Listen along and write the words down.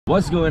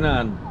What's going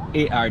on,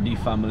 ARD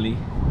family?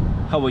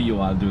 How are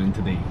you all doing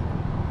today?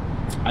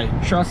 I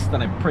trust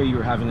and I pray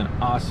you're having an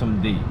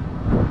awesome day.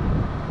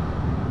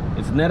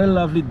 It's another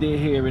lovely day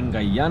here in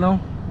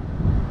Guyana.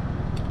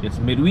 It's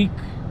midweek.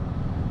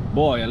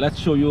 Boy, let's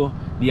show you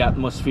the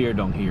atmosphere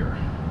down here.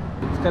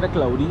 It's kind of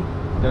cloudy.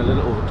 Got a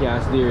little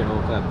overcast there, you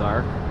know, kind of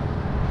dark.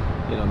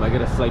 You know, might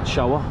get a slight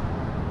shower.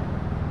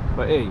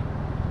 But hey,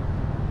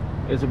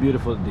 it's a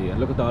beautiful day. And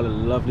look at all the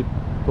lovely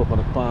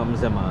coconut palms,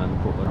 man.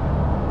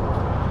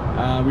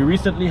 We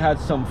recently had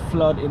some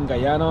flood in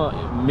Guyana,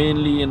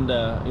 mainly in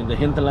the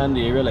hinterland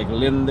area like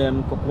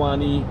Linden,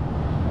 Kokwani,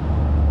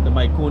 the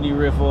Maikoni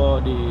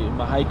River, the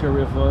Mahaica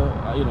River,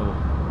 you know,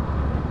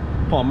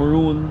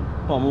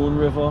 Pomeroon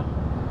River.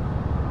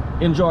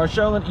 In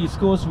Georgetown and East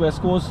Coast,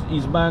 West Coast,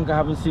 East Bank, I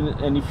haven't seen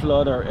any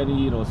flood or any,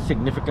 you know,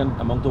 significant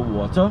amount of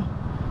water.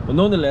 But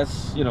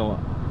nonetheless, you know,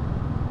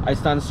 I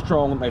stand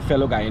strong with my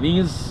fellow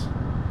Guyanese.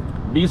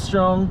 Be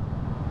strong.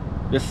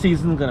 The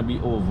season's gonna be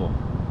over.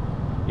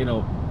 You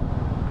know,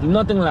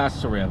 nothing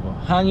lasts forever.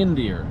 Hang in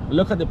there.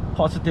 Look at the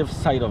positive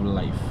side of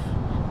life.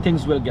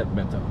 Things will get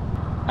better.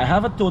 I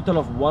have a total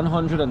of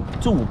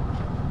 102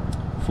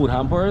 food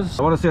hampers.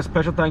 I want to say a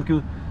special thank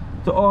you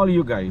to all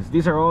you guys.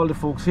 These are all the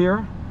folks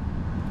here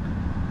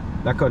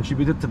that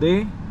contributed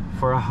today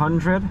for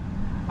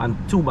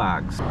 102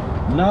 bags.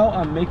 Now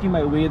I'm making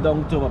my way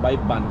down to my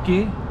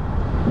banque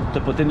to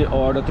put in the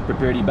order to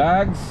prepare the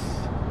bags,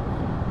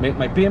 make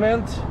my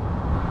payment,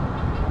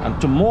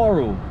 and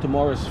tomorrow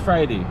is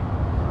Friday,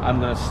 I'm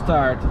gonna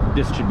start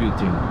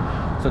distributing.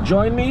 So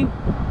join me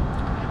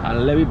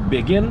and let me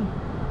begin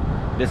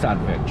this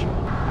adventure.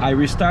 I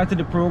restarted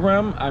the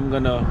program. I'm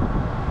gonna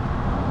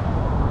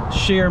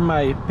share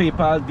my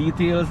PayPal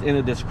details in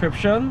the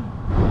description.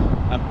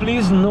 And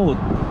please note,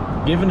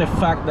 given the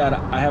fact that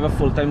I have a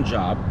full-time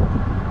job,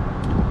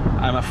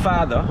 I'm a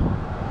father,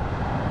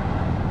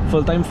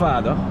 full-time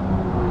father,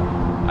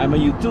 I'm a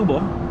YouTuber,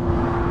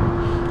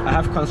 I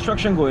have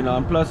construction going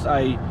on, plus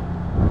I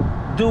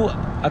do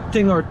a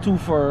thing or two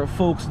for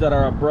folks that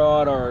are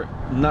abroad or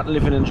not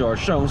living in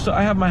Georgetown. So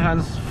I have my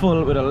hands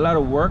full with a lot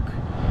of work.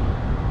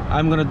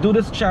 I'm gonna do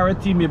this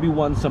charity maybe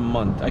once a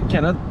month. I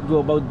cannot go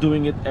about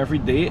doing it every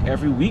day,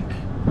 every week.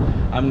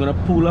 I'm gonna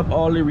pull up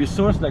all the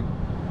resources. Like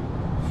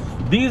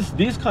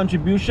these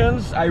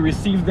contributions, I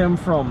received them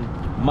from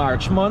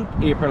March month,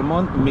 April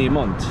month, May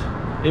month.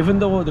 Even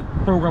though the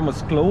program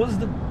was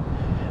closed,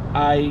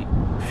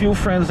 few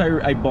friends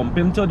I bump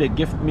into, they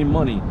gift me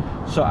money.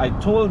 So I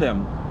told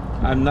them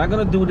I'm not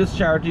gonna do this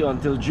charity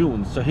until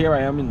June. So here I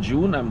am in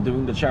June, I'm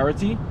doing the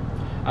charity.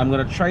 I'm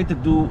gonna try to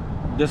do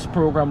this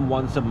program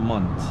once a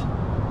month.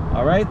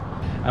 All right?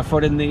 And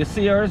for the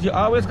naysayers, you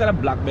always got a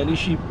black belly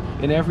sheep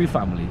in every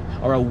family,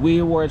 or a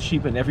wayward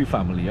sheep in every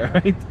family, all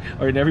right?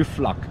 Or in every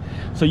flock.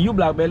 So you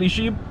black belly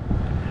sheep,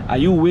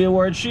 and you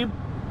wayward sheep,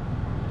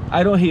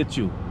 I don't hate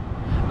you.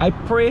 I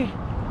pray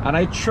and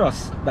I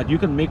trust that you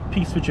can make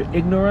peace with your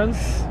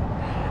ignorance,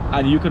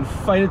 and you can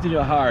find it in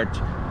your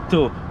heart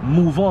to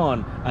move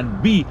on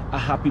and be a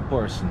happy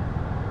person,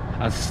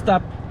 and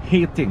stop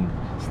hating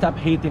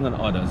on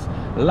others.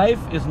 Life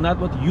is not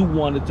what you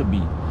want it to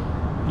be.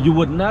 You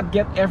would not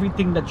get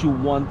everything that you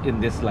want in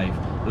this life.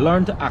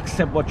 Learn to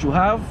accept what you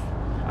have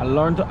and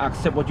learn to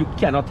accept what you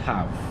cannot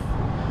have.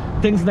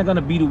 Things are not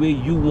gonna be the way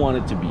you want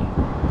it to be.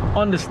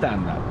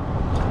 Understand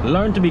that.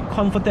 Learn to be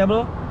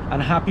comfortable and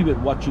happy with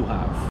what you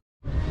have.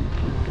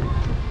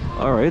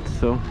 All right,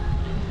 so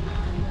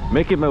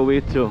making my way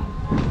to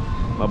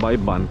my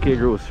banque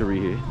grocery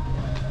here,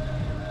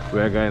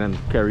 where I'm going to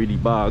carry the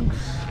bags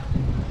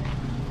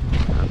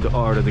and to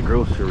order the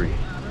grocery.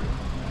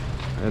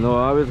 I know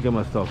I always get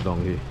my stuff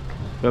down here.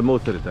 Well,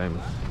 most of the times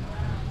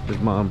this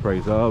man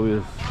price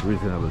always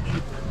reasonable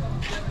cheap.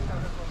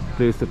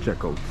 Place to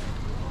check out.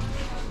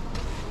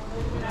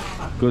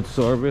 Good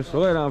service.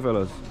 Hold on,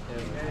 fellas.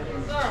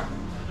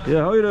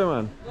 Yeah, how you doing,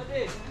 man?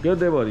 Good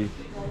day, buddy.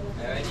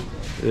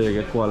 Yeah, you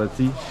get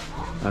quality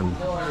and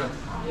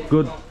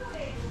good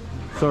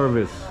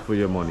service for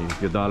your money,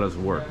 your dollars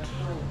worth.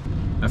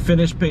 I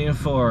finished paying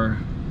for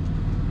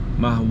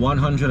my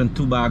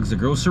 102 bags of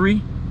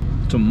grocery.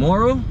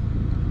 Tomorrow,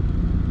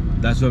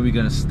 that's where we're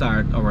gonna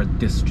start our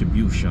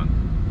distribution.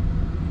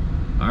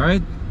 All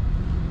right,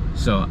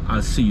 so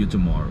I'll see you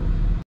tomorrow.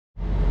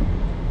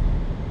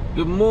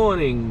 Good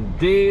morning,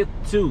 day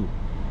 2,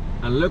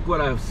 and look what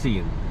I've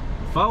seen.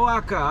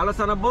 Fawaka,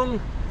 alasanabong.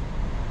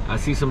 I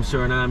see some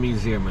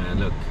Surinamese here, man.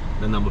 Look,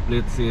 the number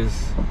plate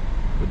says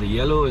with the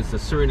yellow, it's a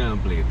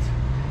Suriname plate.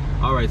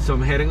 All right, so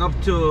I'm heading up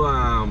to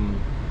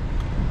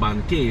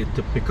banque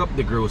to pick up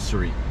the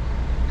grocery,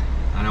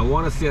 and I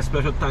want to say a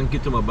special thank you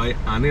to my boy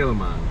Anil,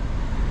 man.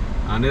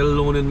 Anil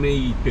loaning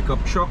me a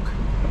pickup truck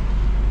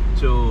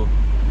to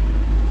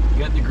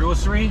get the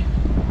grocery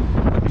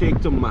and take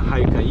to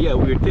Mahaica. Yeah,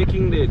 we're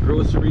taking the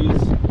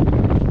groceries,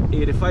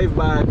 85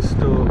 bags,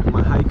 to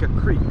Mahaica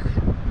Creek,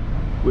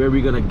 where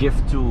we're gonna give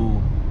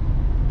to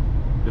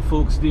the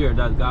folks there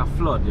that got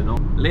flood, you know.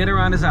 Later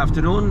on this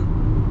afternoon,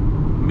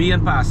 me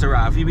and Pastor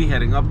Rafi be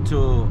heading up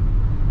to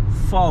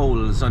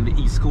Foulis on the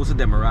east coast of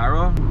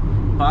Demerara.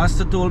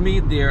 Pastor told me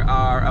there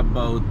are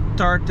about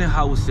 30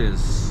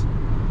 houses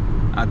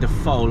at the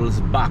Foulis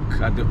back,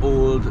 at the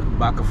old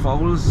back of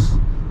Foulis,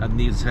 that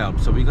needs help.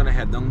 So we're gonna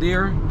head down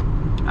there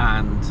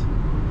and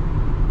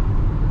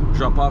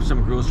drop off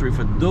some grocery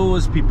for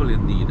those people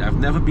in need. I've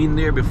never been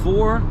there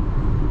before,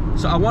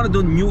 so I want to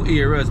do new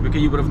areas,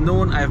 because you would have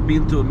known I've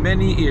been to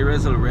many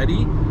areas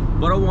already,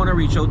 but I want to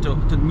reach out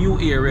to new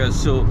areas,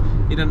 so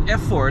in an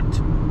effort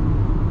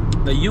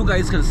that you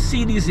guys can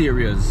see these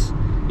areas.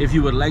 If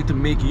you would like to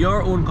make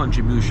your own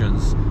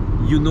contributions,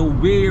 you know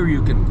where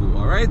you can go.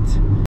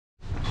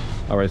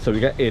 All right, so we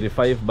got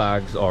 85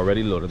 bags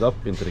already loaded up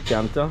into the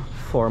canter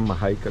for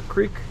Mahaika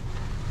Creek.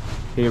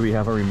 Here we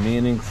have a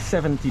remaining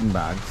 17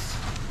 bags,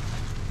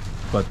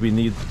 but we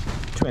need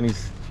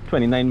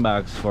 29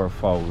 bags for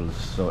Foulis.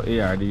 So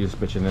ARD is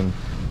pitching in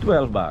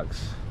 12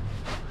 bags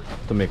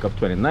to make up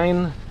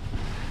 29,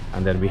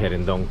 and then we're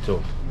heading down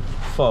to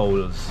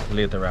Foulis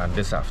later on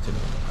this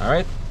afternoon. All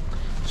right,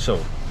 so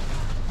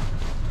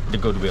the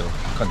good will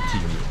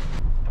continue.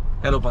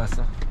 Hello,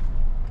 Pastor.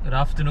 Good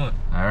afternoon.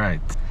 All right,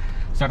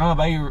 so now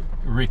by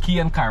Ricky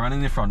and Karen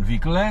in the front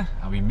vehicle there,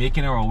 and we're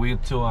making our way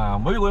to where are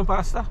we going,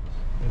 Pastor?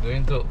 We're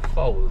going to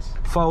Foulis.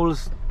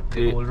 Foulis,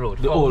 the old road.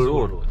 The old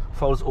road.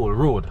 Foulis old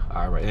road.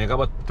 All right, and you got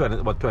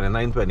about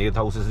 29, 28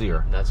 houses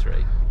there. That's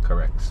right.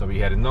 Correct. So we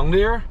heading down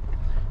there,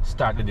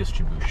 start the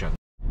distribution.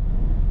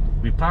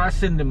 We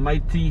passing the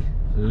mighty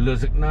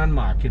Luzignan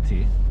market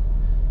here.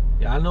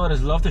 Yeah, I know I'd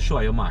love to show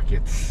you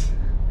markets.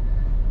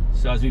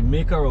 So as we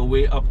make our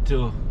way up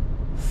to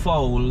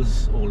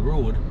Foulis old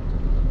road,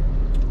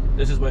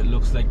 this is what it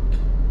looks like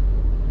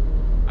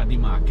at the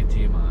market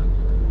here, man.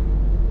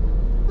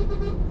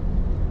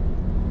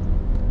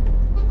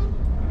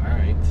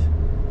 Alright.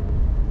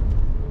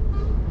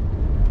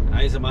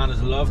 Nice, man.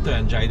 Just love to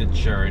enjoy the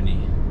journey.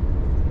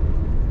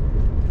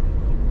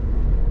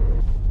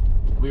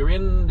 We're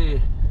in the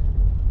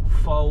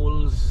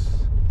Foulis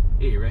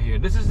area here.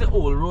 This is the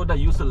old road that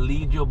used to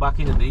lead you back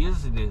in the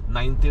days, in the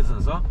 90s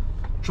and so,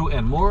 through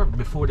Enmore,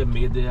 before they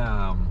made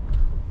the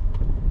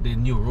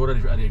new road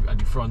at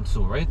the front,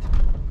 so right?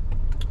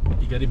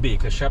 You got the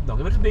baker shop down.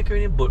 What's the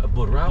bakery name?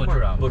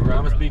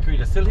 Budram's bakery.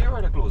 They're still here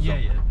or they're closed? Yeah,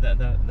 yeah,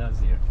 that's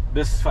here.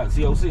 This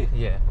fancy house here?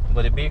 Yeah,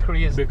 but the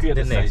bakery is bakery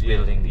the next side,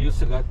 building. You used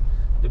to got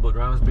the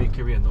Budram's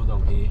bakery and no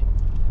down here.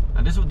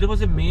 And this was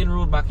the main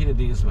road back in the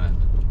days, man.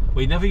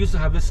 We never used to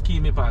have this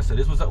scheme in Pastor.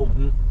 This was an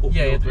open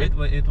yeah, road,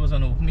 right? it was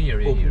an open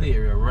area. Open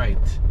area,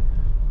 right.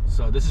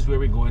 So this is where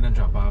we're going and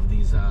drop off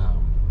these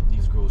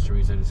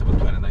groceries, and it's about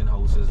 29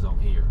 houses down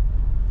here.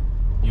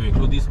 You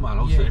include these small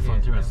houses in the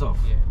front here and stuff?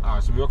 Yeah.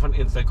 Alright, so we work from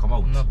the inside, come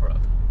out. No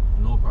problem.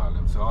 No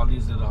problem. So all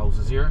these little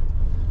houses here,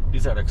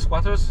 these are like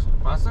squatters,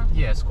 Pastor?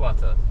 Yeah,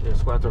 squatter. Yeah,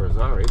 squatters,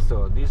 alright.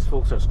 So these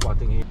folks are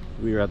squatting here.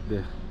 We're at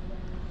the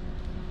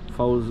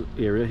Foulis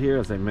area here,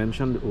 as I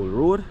mentioned, the old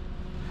road.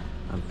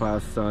 And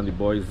Pastor and the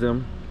boys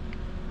them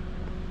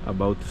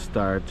about to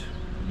start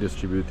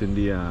distributing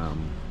the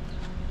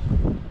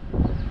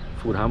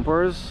food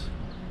hampers.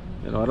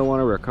 You know, I don't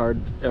want to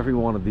record every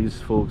one of these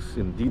folks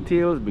in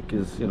details,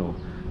 because, you know,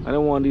 I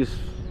don't want these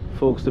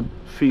folks to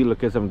feel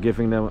like as I'm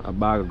giving them a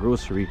bag of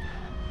grocery,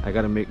 I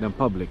gotta make them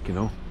public, you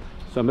know.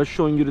 So I'm just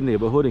showing you the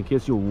neighborhood in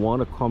case you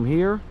want to come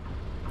here.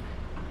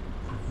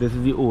 This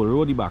is the old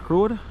road, the back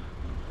road.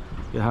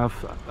 You have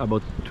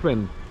about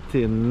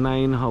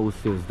 29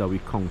 houses that we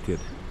counted.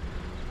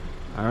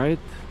 Alright,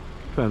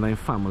 29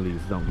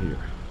 families down here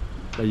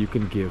that you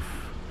can give,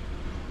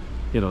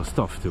 you know,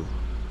 stuff to.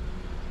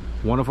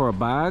 One of our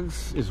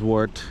bags is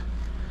worth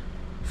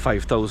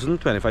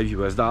 $5,025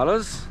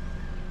 US.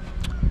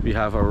 We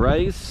have a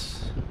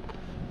rice,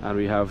 and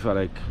we have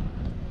like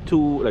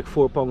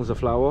 4 pounds of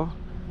flour,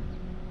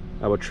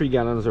 about 3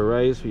 gallons of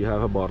rice. We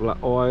have a bottle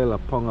of oil, a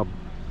pound of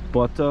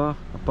butter,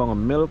 a pound of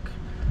milk,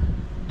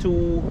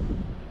 2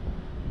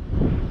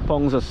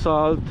 pounds of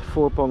salt,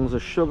 4 pounds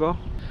of sugar.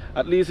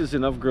 At least it's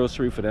enough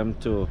grocery for them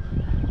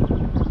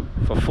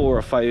for 4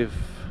 or 5,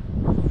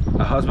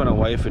 a husband and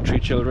wife with 3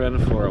 children,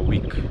 for a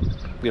week.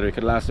 You know, it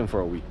could last them for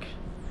a week.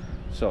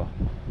 So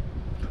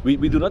we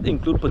do not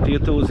include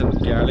potatoes and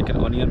garlic and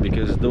onion,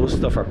 because those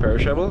stuff are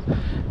perishable.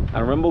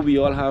 And remember, we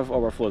all have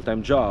our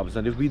full-time jobs,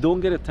 and if we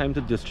don't get a time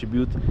to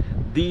distribute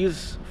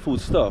these food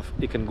stuff,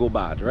 it can go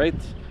bad, right?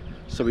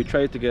 So we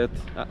try to get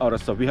other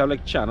stuff. We have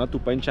like chana,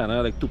 2-pint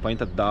chana, like 2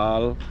 pints of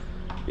dal,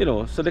 you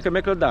know, so they can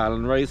make a dal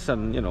and rice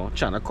and, you know,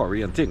 chana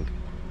curry and thing.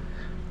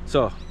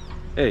 So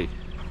hey,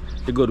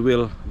 the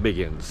goodwill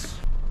begins.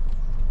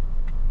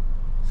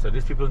 So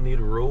these people need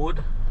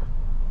road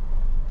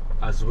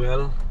as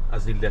well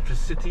as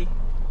electricity.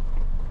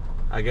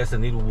 I guess they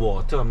need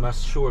water. I'm not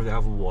sure if they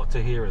have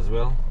water here as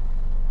well.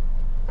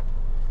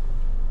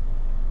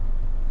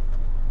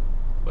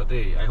 But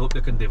hey, I hope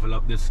they can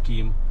develop this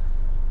scheme,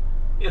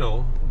 you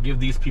know, give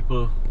these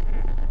people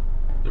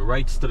the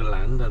rights to the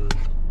land and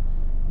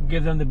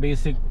give them the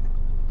basic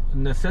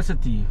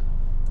necessity: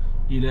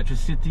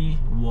 electricity,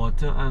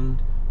 water,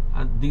 and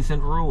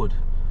decent road,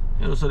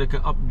 you know, so they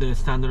can up their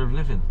standard of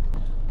living.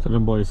 So the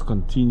boys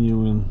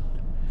continuing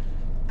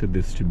to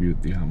distribute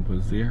the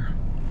hampers there.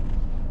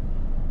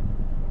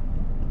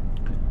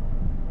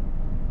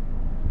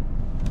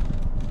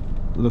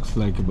 Looks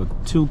like about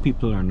 2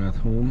 people are not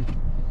home.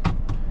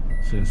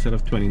 So instead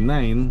of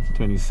 29,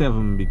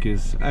 27,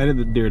 because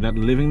either they're not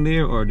living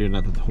there or they're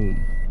not at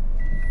home.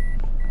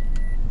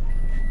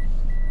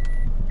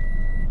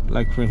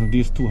 Like for instance,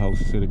 these 2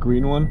 houses, the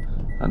green one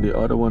and the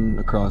other one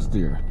across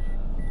there.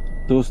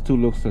 Those 2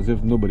 looks as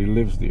if nobody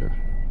lives there.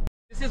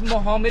 This is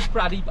Mohammed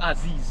Pradeep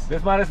Aziz.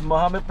 This man is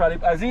Mohammed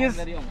Pradeep Aziz.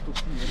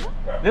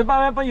 This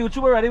man went on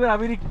YouTube already when I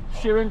really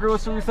sharing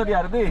groceries the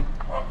other day.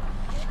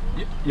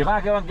 You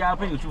want to get one girl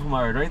on YouTube from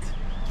married, right?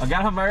 A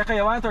girl from America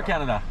you want or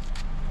Canada?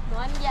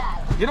 One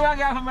girl. You know one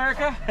girl from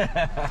America?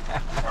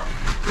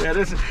 Yeah,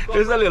 this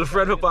is a little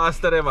friend who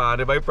passed there,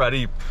 man, by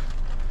Pradeep.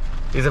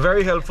 He's a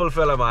very helpful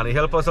fella, man. He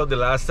helped us out the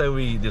last time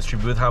we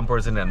distribute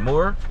hampers in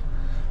Enmore.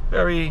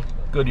 Very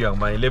good young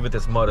man. He live with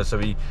his mother, so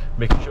we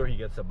make sure he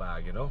gets a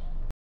bag, you know.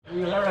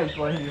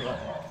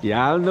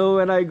 Yeah, I'll know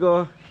when I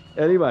go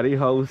anybody's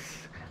house.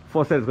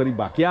 First let's go to the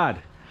backyard.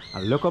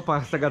 And look up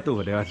past the got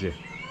over there, watch it.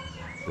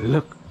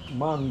 Look,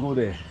 mango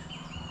there.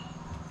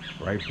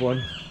 Ripe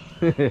one.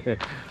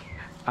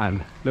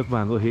 And look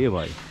mango here,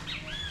 boy.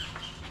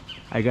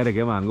 I gotta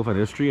get mango from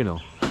this tree, you know.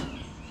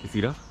 You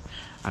see that?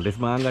 And this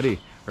mango there.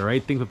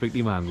 Right thing to pick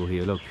the mango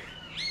here, look.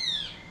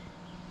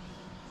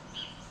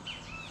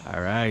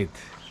 Alright.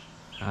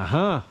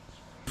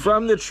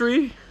 From the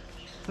tree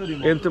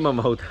into my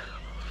mouth.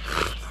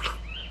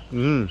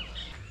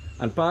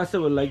 And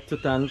Pastor would like to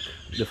thank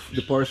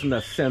the person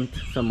that sent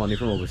some money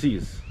from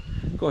overseas.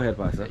 Go ahead,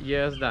 Pastor.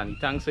 Yes, Danny,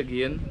 thanks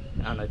again.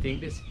 And I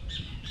think this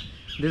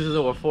is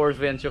our 4th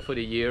venture for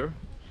the year.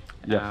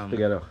 Yes,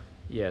 together.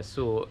 Yeah,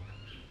 so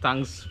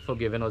thanks for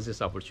giving us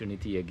this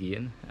opportunity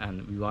again,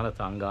 and we want to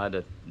thank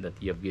God that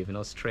He have given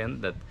us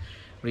strength, that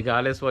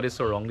regardless what is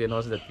surrounding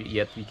us, that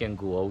yet we can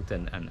go out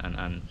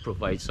and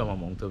provide some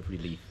amount of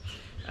relief.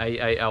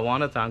 I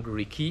want to thank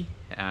Ricky,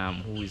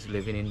 who is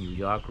living in New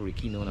York.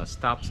 Ricky, known as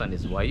Taps, and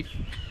his wife.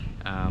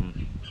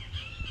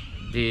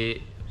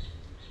 They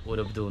would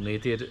have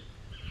donated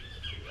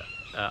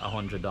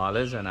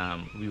 $100,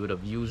 and we would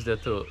have used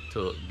it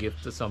to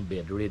give to some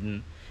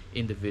bedridden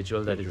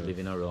individual that is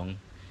living around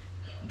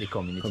the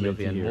community of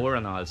Enmore.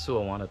 And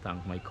also I want to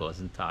thank my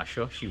cousin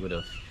Tasha. She would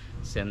have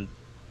sent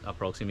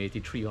approximately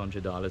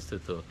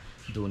 $300 to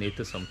donate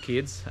to some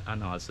kids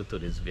and also to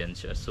this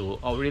venture. So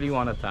I really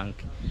want to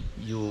thank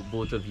you,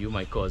 both of you,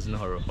 my cousin,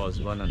 her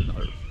husband, and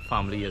her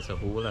family as a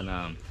whole.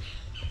 And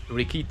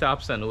Ricky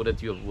Taps, I know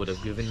that you would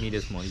have given me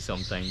this money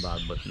some time back,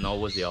 but now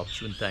was the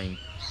opportune time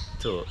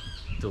to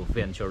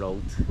venture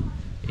out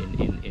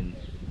in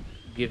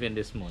giving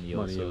this money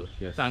also.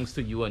 Yes. Thanks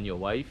to you and your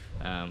wife.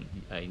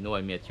 I know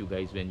I met you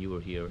guys when you were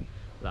here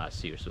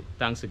last year, so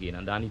thanks again.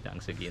 And Danny,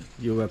 thanks again.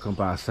 You're welcome,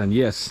 Pastor. And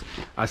yes,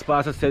 as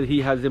Pastor said,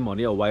 he has the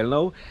money a while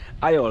now.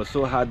 I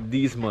also had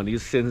these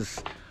monies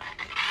since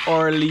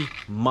early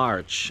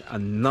March,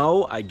 and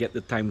now I get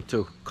the time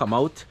to come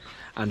out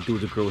and do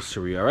the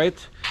grocery. All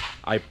right,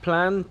 I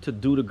plan to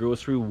do the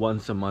grocery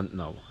once a month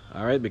now.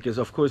 All right, because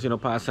of course, you know,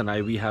 Pastor and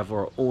I, we have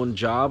our own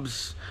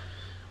jobs.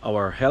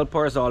 Our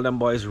helpers, all them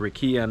boys,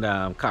 Ricky and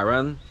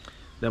Karen,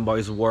 them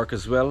boys work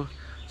as well.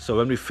 So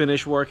when we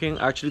finish working,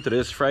 actually today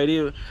is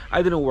Friday,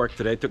 I didn't work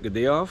today, I took the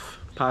day off.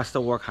 Pastor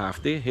worked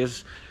half day,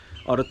 his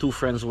other 2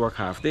 friends work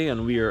half day,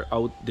 and we are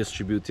out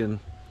distributing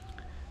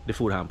the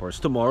food hampers.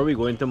 Tomorrow we're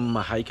going to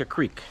Mahaika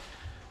Creek.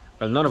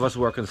 Well, none of us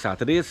work on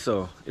Saturdays,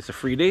 so it's a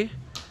free day.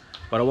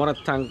 But I want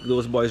to thank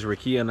those boys,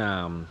 Ricky and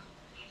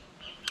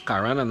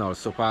Karen, and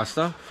also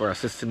Pastor, for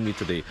assisting me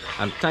today.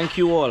 And thank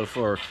you all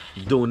for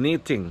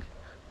donating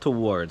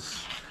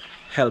towards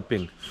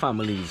helping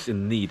families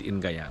in need in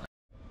Guyana.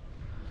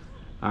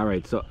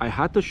 Alright, so I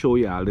had to show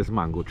you all this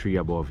mango tree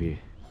above here.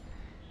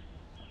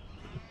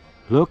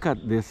 Look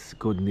at this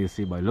goodness,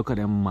 boy. Look at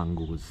them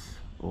mangoes.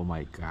 Oh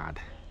my God.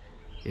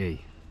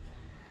 Hey.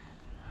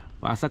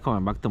 Pastor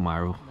coming back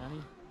tomorrow.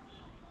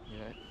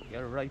 You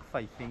got a right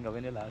 5 finger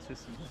when you last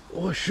received.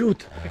 Oh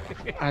shoot.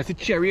 I see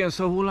cherry and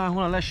so hold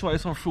on, let's show you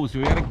some fruits.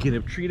 We got a guinea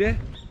tree there.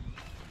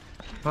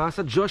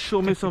 Pastor, just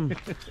show me some.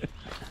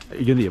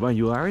 Your neighbor,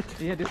 you alright?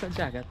 Yeah, this is a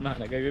jacket,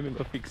 man. I gotta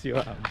go fix your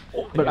arm.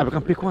 Oh, but I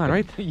can pick one,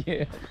 right?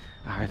 Yeah.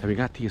 Alright, we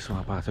got this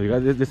one, Pastor. You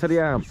got this is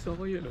the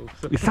sour, you know.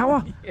 So it's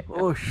sour? Yeah.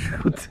 Oh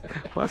shoot.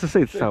 Pastor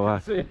said it's sour.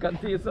 So you can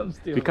taste some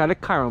still. We call it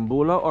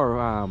carambola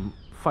or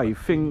 5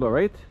 finger,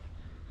 right?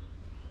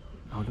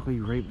 Oh, look how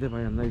you ripe them,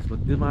 man. Nice.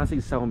 But this man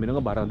says sour.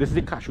 This is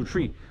the cashew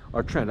tree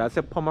or trend. That's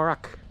a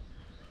pomerac.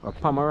 Or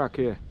pomerac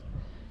here.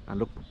 And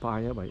look,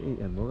 papaya, boy.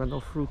 Hey, and we got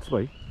no fruits,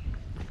 boy.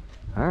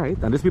 Alright,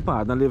 and this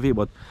people don't live here,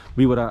 but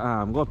we would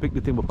have go pick the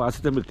thing, but pass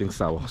them the thing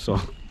sour. So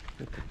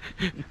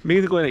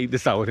maybe go and eat the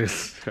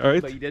sourness.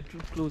 Alright? But you did too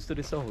close to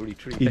the soury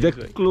tree. You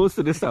did close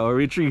to the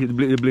soury tree,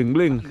 the bling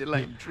bling. And the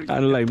lime tree.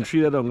 And the lime tree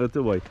that down there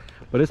too, boy.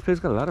 But this place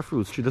got a lot of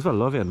fruits tree. That's what I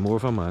love it, and more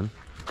of a man.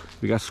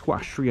 We got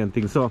squash tree and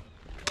things. So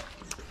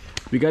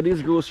we got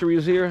these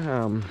groceries here.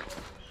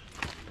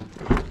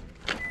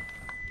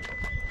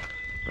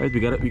 Right, we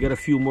got a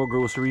few more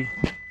grocery.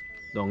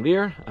 down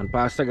there. And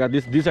Pastor got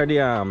this. These are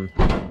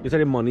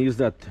the monies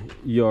that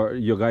your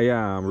guy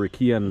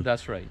Ricky and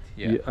that's right.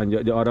 Yeah. And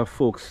the other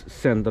folks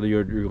sent that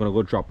you're gonna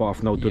go drop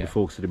off now to the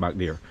folks at the back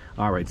there.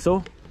 All right.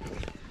 So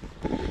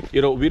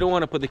you know, we don't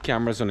want to put the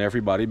cameras on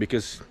everybody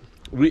because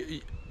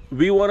we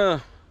want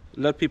to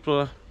let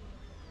people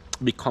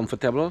be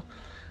comfortable.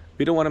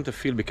 We don't want them to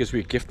feel because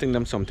we're gifting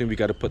them something we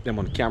got to put them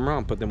on camera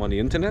and put them on the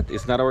internet.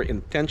 It's not our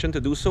intention to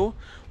do so.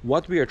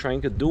 What we are trying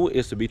to do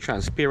is to be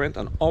transparent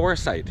on our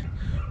side.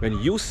 When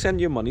you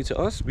send your money to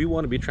us, we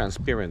want to be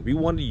transparent. We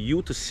want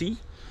you to see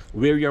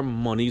where your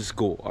monies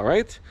go. All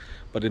right,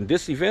 but in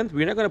this event,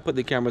 we're not going to put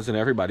the cameras on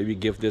everybody we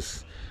give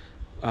this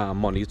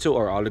money to,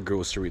 or all the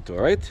grocery to.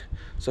 All right,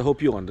 so I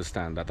hope you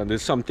understand that. And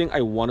there's something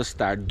I want to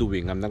start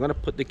doing. I'm not going to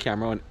put the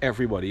camera on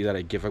everybody that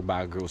I give a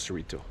bag of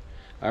grocery to.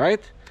 All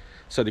right,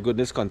 so the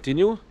goodness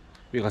continue.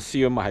 We're gonna see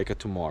you in Mahika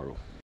tomorrow.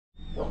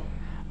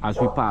 As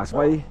we pass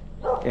by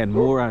and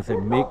more, as I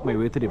make my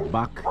way to the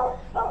back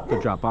to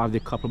drop off the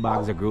couple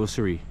bags of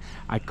grocery,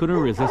 I couldn't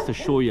resist to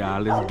show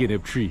y'all this guinea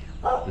tree.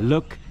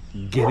 Look,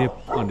 guinea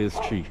on this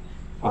tree.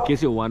 In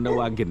case you wonder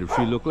what guinea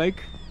tree look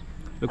like,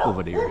 look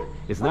over there.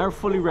 It's not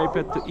fully ripe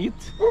yet to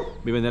eat,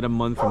 maybe another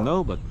month from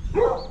now, but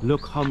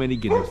look how many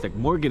guineas, like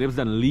more guineas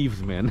than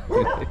leaves, man.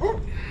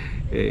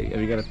 Hey,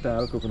 and we got a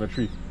tall coconut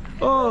tree.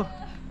 Oh,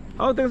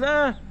 how things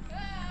are?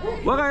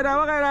 What kind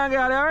of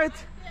alright?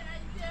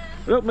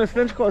 Look, my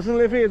French cousin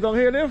live here, don't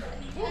hear live?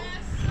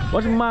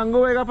 What's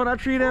mango I got up on that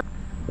tree there?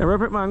 The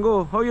ripe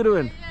mango, how you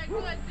doing?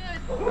 Good.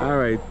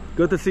 Alright,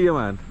 good to see you,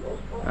 man.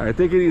 Alright,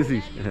 take it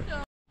easy.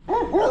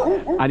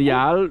 And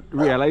y'all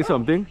realize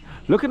something?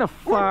 Look in the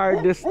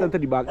far distance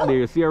at the back there,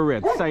 you see a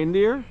red sign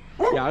there?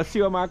 Y'all see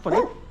a mark for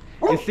it?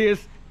 It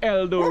says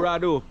El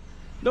Dorado.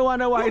 No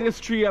wonder why this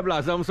tree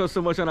blossoms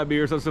so much and a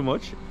beer so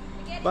much.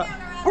 But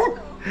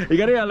you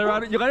got the El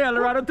Dorado, you got the El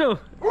Dorado too?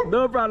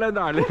 No problem,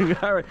 darling.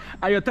 Alright.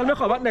 And you tell me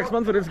come back next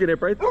month for this guinea,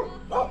 right?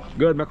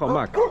 Good, me come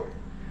back.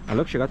 And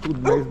look, she got two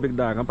nice big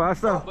dogs. And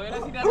Pastor?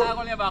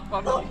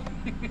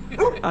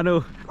 I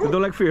know, they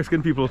don't like fair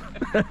skinned people.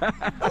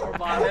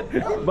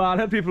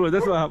 Bald people,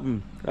 that's what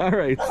happened.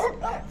 Alright,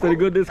 so the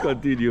goodness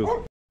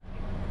continue.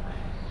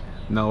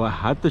 Now I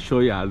had to show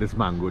you all this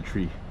mango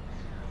tree.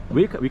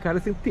 We call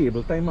this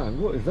table time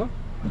mango, is that?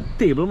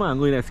 Table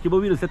mango in Eskimo,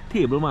 we just said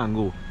table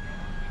mango.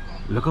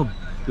 Look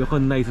how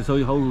nice it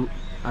is. How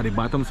at the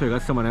bottom, so you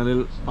got some of that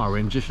little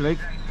orangish, like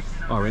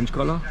orange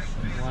color.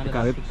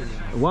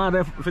 One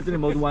that fit in the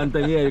mouth one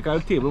time, yeah, you call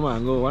it table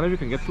mango. One if you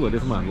can get two of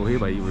this mango here,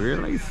 but you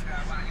realize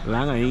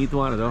long I eat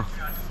one though.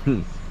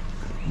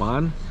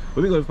 Man,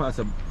 we're going past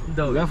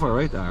the left,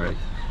 right? Alright.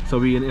 So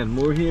we in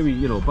more here,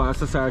 we past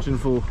the searching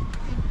for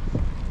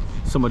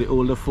some of the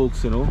older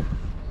folks, to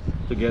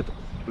get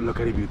look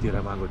at the beauty of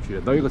the mango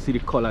tree. Now you can see the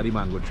color of the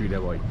mango tree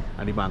there, boy,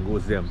 and the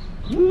mangoes them.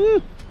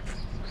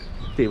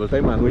 Table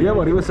time mango, yeah,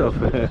 buddy, what's up?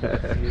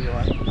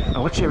 And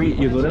what cherry,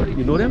 you know them?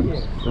 You know them?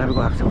 Let me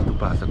go ask them to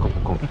Pastor,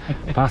 come.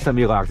 Pastor,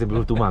 me go ask them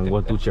for 2 mango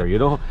and 2 cherry. You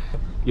know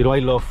I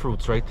love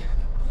fruits, right?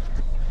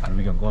 And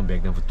we can go and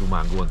beg them for 2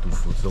 mango and 2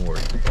 fruits, don't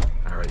worry.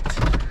 Alright.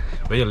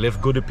 When you live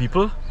good to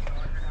people,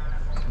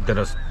 they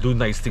just do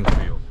nice things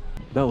for you.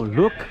 Now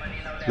look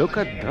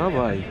at that,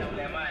 boy.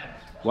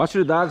 Watch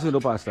the dogs,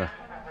 Pastor.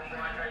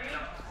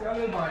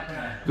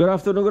 Good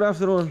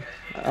afternoon,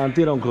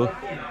 auntie and uncle.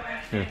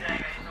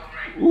 Yeah.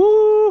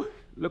 Ooh,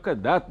 look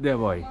at that there,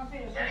 boy.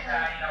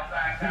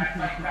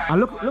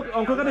 And look,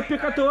 uncle got a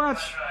picker to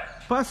watch.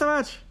 Pastor,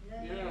 watch.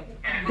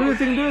 Do your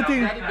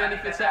thing.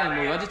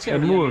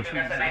 And more.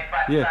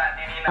 Yeah.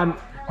 And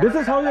this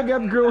is how you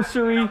get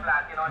grocery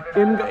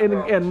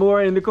in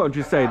more in the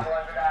countryside.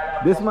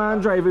 This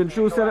man driving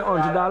through selling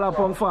 $100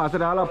 pound,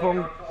 $40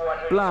 pound,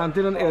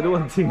 planting and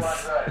everyone things.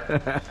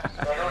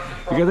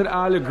 You get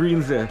all the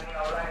greens there.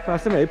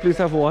 Pastor, may I please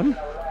have one?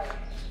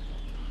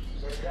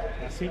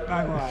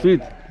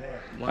 Sweet.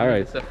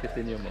 Alright.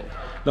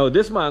 Now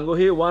this mango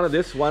here, one of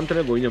this, one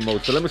thing go in your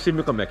mouth. So let me see if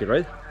you can make it,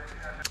 right?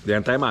 The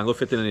entire mango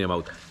fitting in your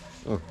mouth.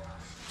 Oh.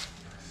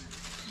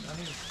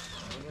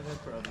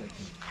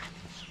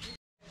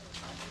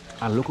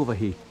 And look over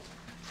here.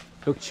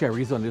 Look,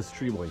 cherries on this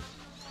tree, boy.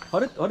 How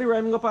did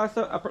rhyming go past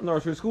the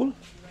nursery school?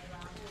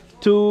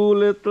 2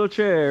 little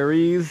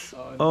cherries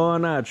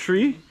on a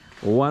tree.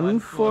 One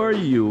for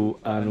you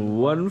and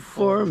one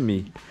for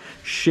me.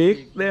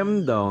 Shake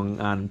them down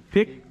and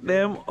pick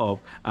them up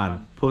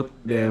and put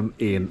them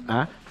in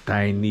a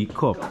tiny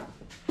cup.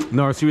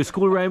 Nursery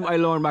school rhyme I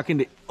learned back in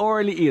the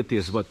early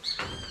 80s, but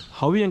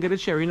how we can get a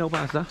cherry now,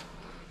 Pastor?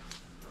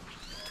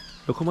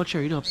 Look how much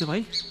cherry you have to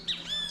buy.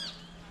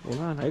 Hold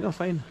on, I can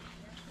find.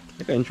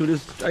 I can through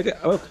this. I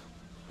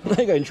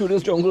can through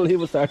this jungle here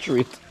with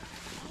saturate.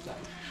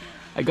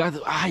 I got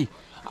I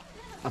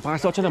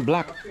passed out in a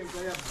black.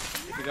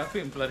 You got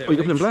pimple there. Oh, you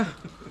got pimple?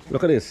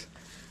 Look at this.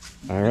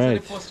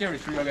 Alright. The first cherry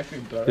tree I got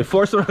pimple. The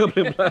first one I got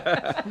pimple.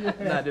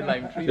 Nah, the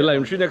lime tree. The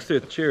lime tree next to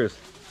it. Cheers.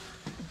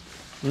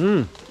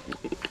 Oh,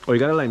 you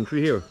got a lime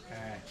tree here.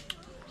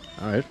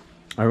 Alright.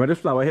 I remember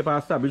this flower here,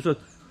 Pastor. We should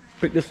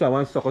pick this flower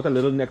and suck out a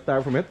little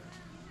nectar from it.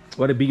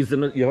 What the bees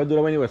didn't you ever do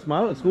that when you were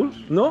small at school?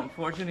 No?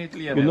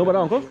 Unfortunately, You know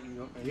about that, uncle?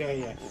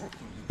 Yeah.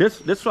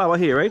 This flower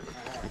here, right?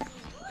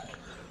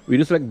 We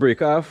just like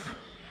break off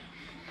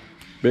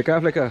like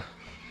a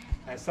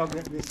I saw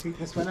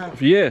this one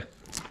out. yeah.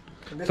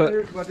 But So,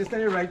 this is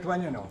the right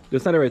one, you know.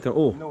 this not the right one.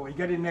 Oh, No, you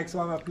get the next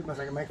one where people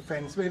like make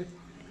fence with.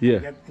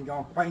 yeah. You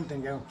go point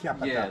and go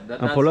cap at Yeah,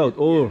 that. And pull out.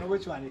 Oh, You know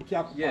which one? You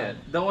cap. Yeah,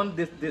 that one,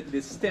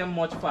 this stem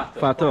much fatter.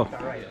 fatter.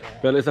 Right.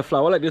 Well, it's a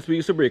flower like this. We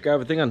used to break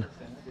everything and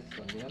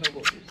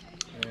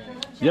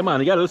yeah, man,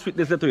 you got a little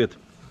sweetness to it.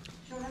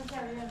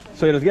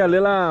 So you just get a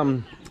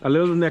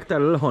little nectar, a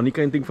little honey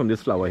kind of thing from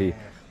this flower here.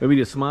 Maybe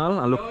the small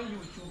and look.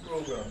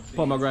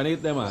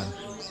 Pomegranate there, man.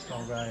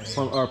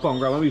 Or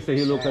pomegranate, we say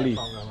here locally.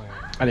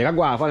 And you got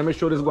guava. Let me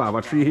show this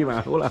guava tree here,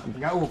 man. Hold on.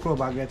 You got okra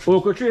baguette.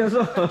 Okra tree and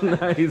so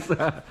nice.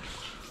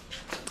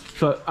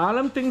 So all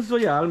them things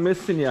that y'all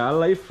miss in your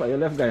life, you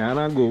left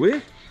Guyana and go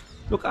away.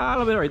 Look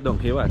all of it right down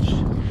here, watch.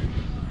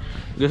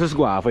 This is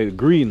guava, it's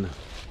green.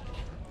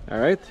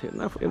 Alright, it's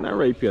not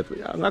ripe yet.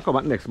 I'm gonna come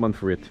back next month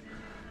for it.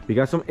 We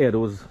got some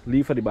Edo's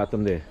leaf at the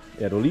bottom there.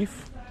 Edo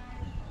leaf.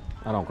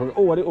 And uncle,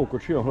 oh, what the okra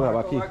tree? Hold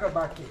on,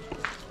 back here.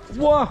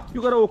 Whoa,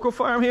 you got an okra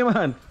farm here,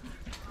 man.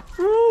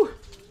 Woo.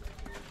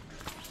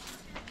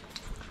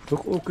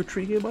 Look, okra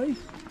tree here, boy.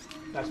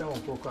 That's an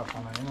okra crop,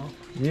 you know.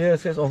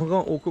 Yes, uncle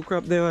got okra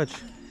crop there, watch.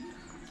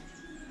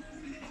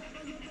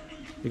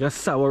 You got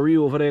soury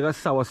over there, you got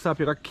soursop,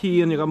 you got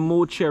key, and you got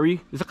mo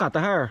cherry. It's a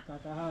katahar.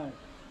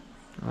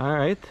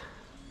 Alright.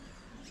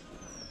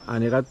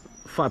 And you got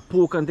fat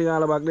pork and thing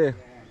all back there.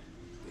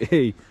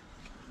 Hey.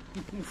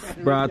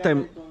 Brad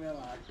time.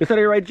 Is that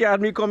the right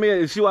yard me come here?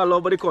 You see what I love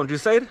about the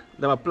countryside?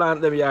 Them a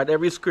plant them yard,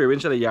 every square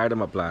inch of the yard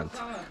them a plant.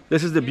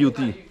 This is the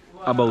beauty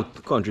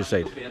about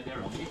countryside.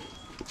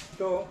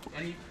 So,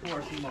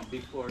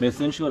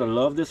 Listen, she would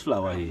love this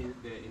flower here.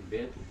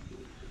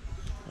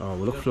 Oh,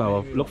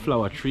 look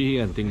flower tree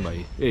here and thing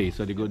by. Hey,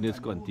 so the goodness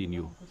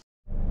continue.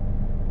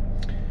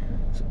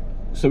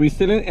 So we're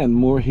still in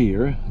Enmore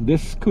here.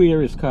 This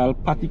square is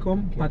called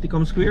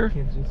Paticum Square.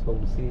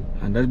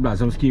 And that's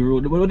Blasomski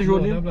Road. What is the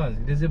road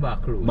name? This is a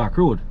back road. Back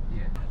Road.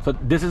 Yeah. So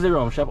this is the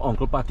rum shop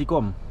Uncle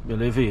Paticum. You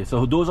live here.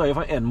 So those are you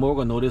from Enmore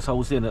gonna know this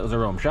house in as a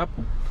rum shop.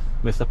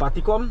 Mr.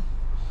 Paticum.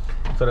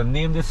 So they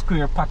named this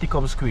square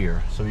Paticum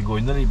Square. So we go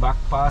into the back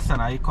pass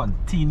and I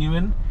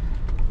continuing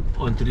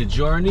onto the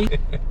journey.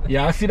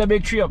 Yeah, see the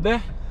big tree up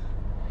there?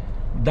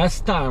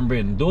 That's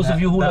tamarind. Those of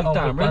you who like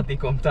tamarind,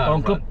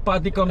 Uncle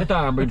Paticum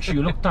tamarind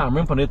tree. Look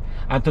tamarind on it.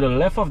 And to the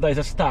left of that is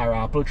a star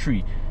apple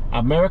tree.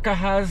 America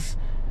has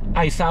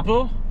ice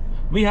apple.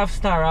 We have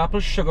star apple,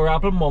 sugar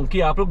apple,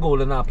 monkey apple,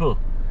 golden apple.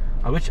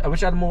 I wish I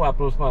had more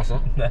apples, Master.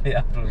 Not the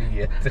apple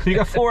yet. You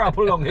got 4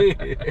 apples long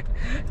here.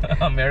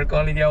 America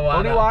only get one.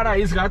 Only one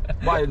he's got,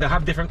 but they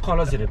have different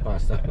colors in it,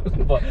 Pastor.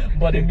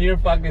 but the mere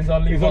fact is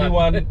only It's one.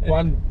 only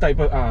one type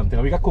of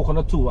thing. We got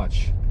coconut too,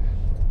 watch.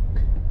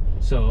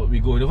 So we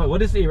going over.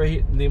 What is the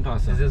area name,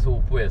 Pastor? This is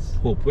Hope West.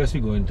 Hope West we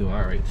going to.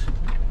 Alright.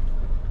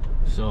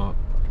 So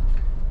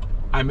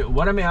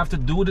what I may have to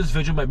do, this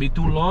video might be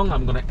too long.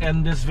 I'm gonna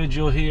end this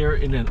video here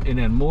in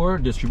Enmore,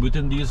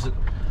 distributing these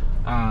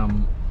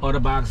other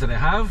bags that I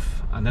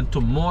have, and then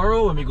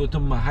tomorrow when we go to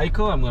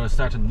Mahiko, I'm gonna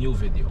start a new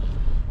video.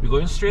 We're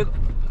going straight.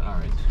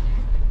 Alright.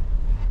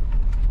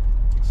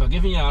 So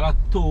giving you all a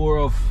tour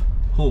of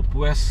Hope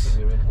West.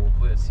 We're in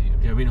Hope West here.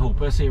 Yeah, we're in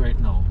Hope West here right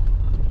now.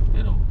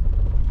 You know,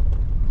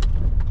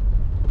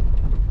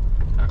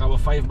 I got about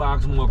 5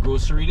 bags more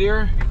grocery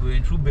there. We're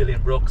going through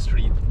Billinbrook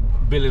Street.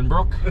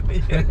 Billinbrook.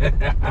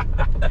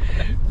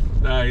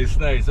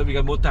 Nice. So we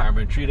got more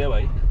tamarind tree there,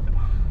 right?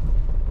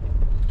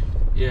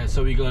 Yeah,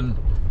 so we're gonna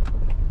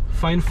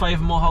find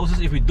 5 more houses.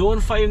 If we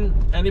don't find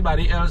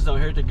anybody else down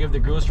here to give the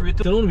grocery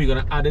to, we're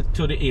gonna add it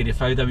to the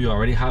 85 that we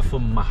already have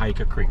from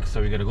Mahika Creek.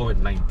 So we're gonna go with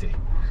 90.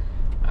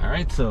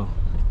 Alright, so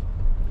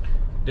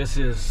this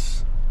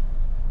is,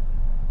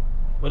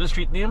 what is the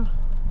street name?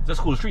 It's a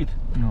school street.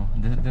 No,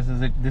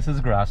 this is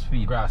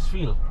Grassfield.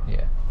 Grassfield.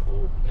 Yeah.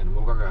 Oh, and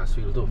Moga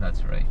Grassfield too.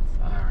 That's right.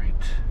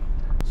 Alright.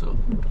 So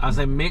as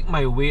I make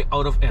my way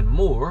out of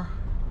Enmore,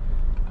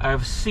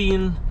 I've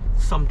seen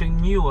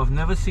something new. I've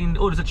never seen.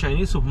 Oh, there's a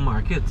Chinese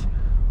supermarket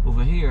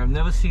over here. I've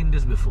never seen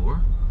this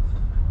before.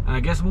 And I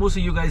guess most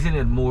of you guys in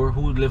Enmore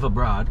who live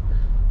abroad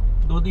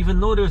don't even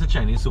know there's a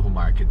Chinese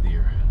supermarket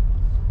there.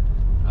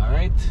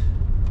 Alright.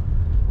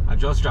 I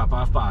just dropped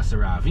off Pastor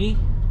Ravi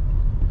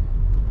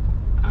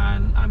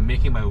and I'm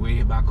making my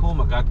way back home.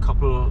 I got a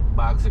couple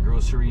bags of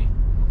grocery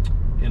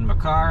in my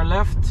car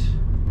left.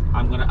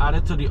 I'm gonna add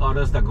it to the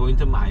others that go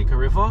into Mahika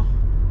River.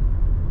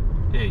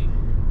 Hey,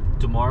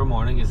 tomorrow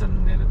morning is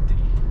another day.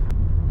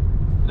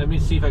 Let me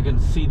see if I can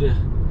see the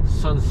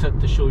sunset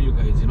to show you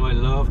guys. You know, I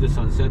love the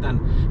sunset, and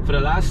for the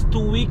last 2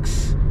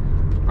 weeks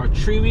or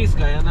 3 weeks,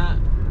 Guyana,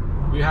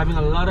 we're having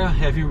a lot of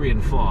heavy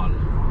rainfall.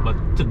 But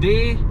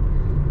today,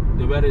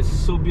 the weather is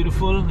so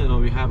beautiful. You know,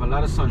 we have a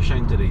lot of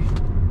sunshine today.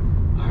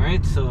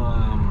 Alright, so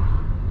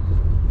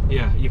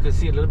yeah, you can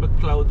see a little bit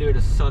cloud there.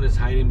 The sun is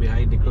hiding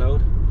behind the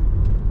cloud.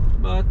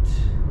 But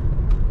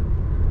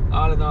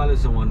all in all,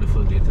 it's a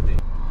wonderful day today.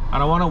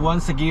 And I want to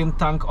once again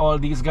thank all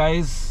these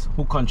guys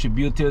who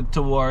contributed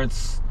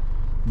towards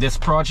this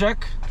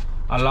project,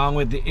 along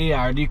with the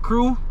ARD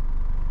crew.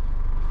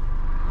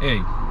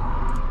 Hey,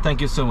 thank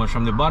you so much.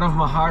 From the bottom of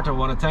my heart, I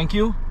want to thank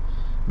you.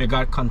 May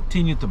God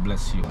continue to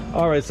bless you.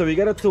 Alright, so we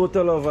got a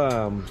total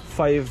of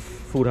 5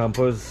 food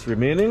hampers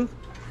remaining,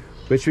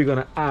 which we're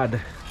gonna add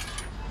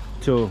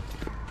to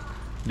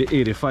the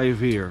 85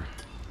 here.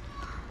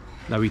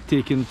 Now we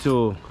take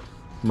into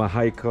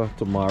Mahaika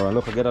tomorrow.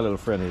 Look, I get a little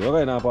friend here.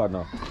 Okay, now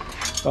partner.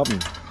 Up.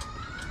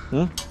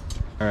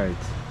 Alright.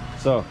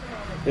 So,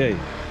 hey,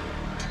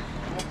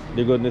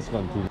 the goodness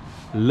continue.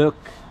 Look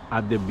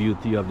at the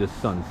beauty of the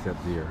sunset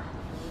there.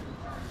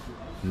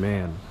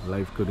 Man,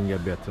 life couldn't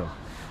get better.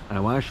 And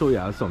I want to show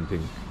y'all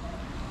something.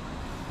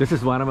 This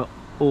is one of my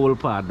old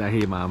partner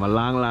here, man. My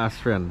long last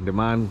friend, the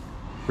man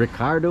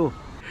Ricardo.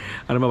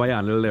 I remember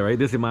there, right?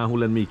 This is the man who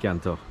lent me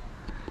Canto.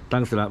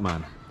 Thanks to that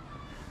man.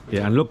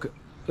 Yeah, and look,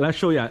 let's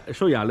show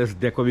y'all this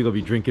deck where we're gonna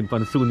be drinking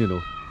pan soon, you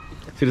know.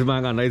 See this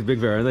man got a nice big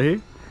veranda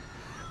here?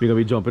 We're gonna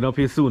be jumping up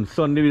here soon.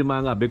 Sunday the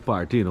man got a big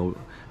party, you know.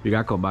 We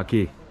gotta come back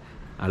here.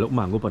 And look,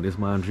 man, go on this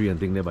man tree and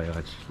thing there by your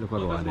hatch. Look what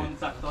going on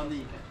there.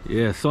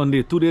 Yeah,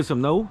 Sunday, 2 days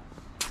from now.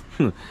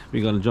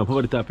 We're gonna jump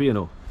over the top here, you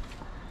know.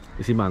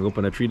 You see man go up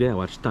on the tree there and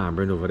watch time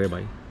burn over there,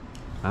 boy.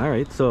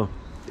 Alright, so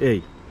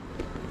hey,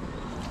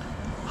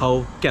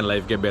 how can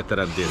life get better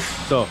than this?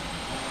 So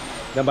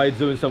somebody's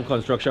doing some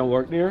construction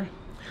work there.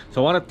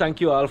 So I want to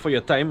thank you all for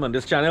your time on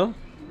this channel.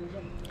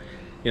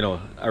 You know,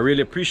 I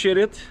really appreciate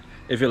it.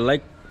 If you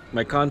like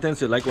my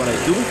contents, you like what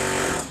I do,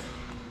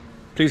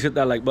 please hit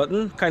that like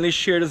button. Kindly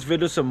share this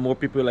video so more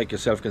people like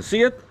yourself can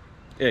see it.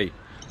 Hey,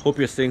 hope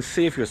you're staying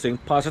safe, you're staying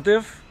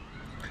positive.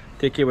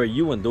 Take care of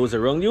you and those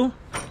around you.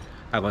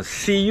 I'm gonna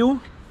see you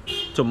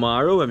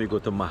tomorrow when we go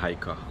to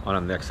Mahaika on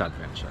our next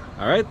adventure.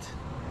 All right?